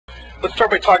Let's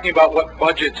start by talking about what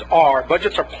budgets are.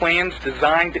 Budgets are plans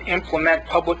designed to implement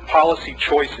public policy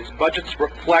choices. Budgets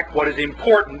reflect what is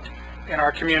important in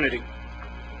our community.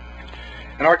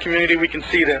 In our community, we can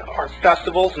see that our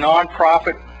festivals,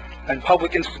 nonprofit, and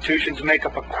public institutions make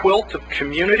up a quilt of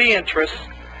community interests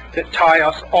that tie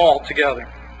us all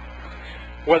together.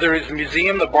 Whether it's the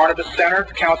museum, the Barnabas Center,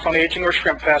 the Council on Aging, or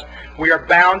Shrimp Fest, we are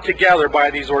bound together by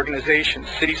these organizations.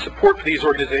 City support for these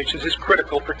organizations is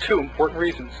critical for two important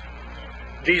reasons.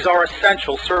 These are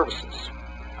essential services.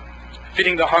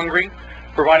 Feeding the hungry,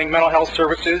 providing mental health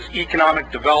services,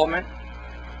 economic development,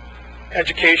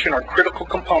 education are critical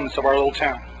components of our little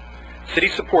town. City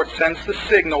support sends the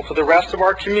signal to the rest of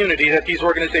our community that these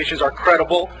organizations are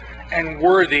credible and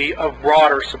worthy of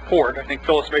broader support. I think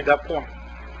Phyllis made that point.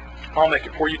 I'll make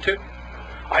it for you too.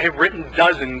 I have written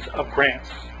dozens of grants.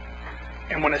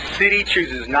 And when a city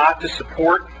chooses not to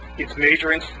support its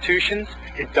major institutions,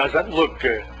 it doesn't look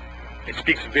good. It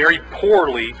speaks very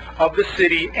poorly of the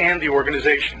city and the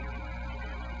organization.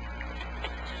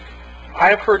 I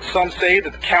have heard some say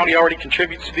that the county already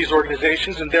contributes to these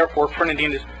organizations and therefore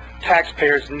Fernandina's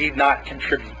taxpayers need not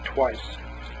contribute twice.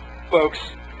 Folks,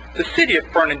 the city of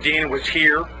Fernandina was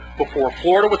here before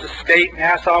Florida was a state,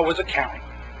 Nassau was a county.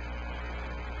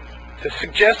 To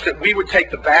suggest that we would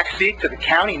take the back seat to the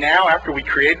county now after we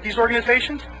created these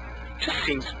organizations just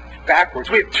seems backwards.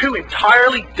 We have two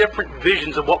entirely different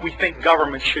visions of what we think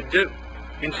government should do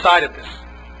inside of this.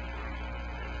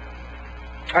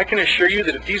 I can assure you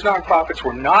that if these nonprofits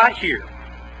were not here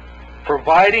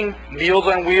providing Meals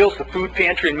on Wheels, the food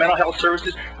pantry, and mental health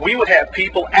services, we would have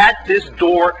people at this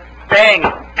door banging,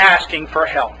 asking for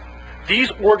help.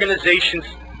 These organizations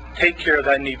take care of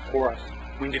that need for us.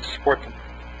 We need to support them.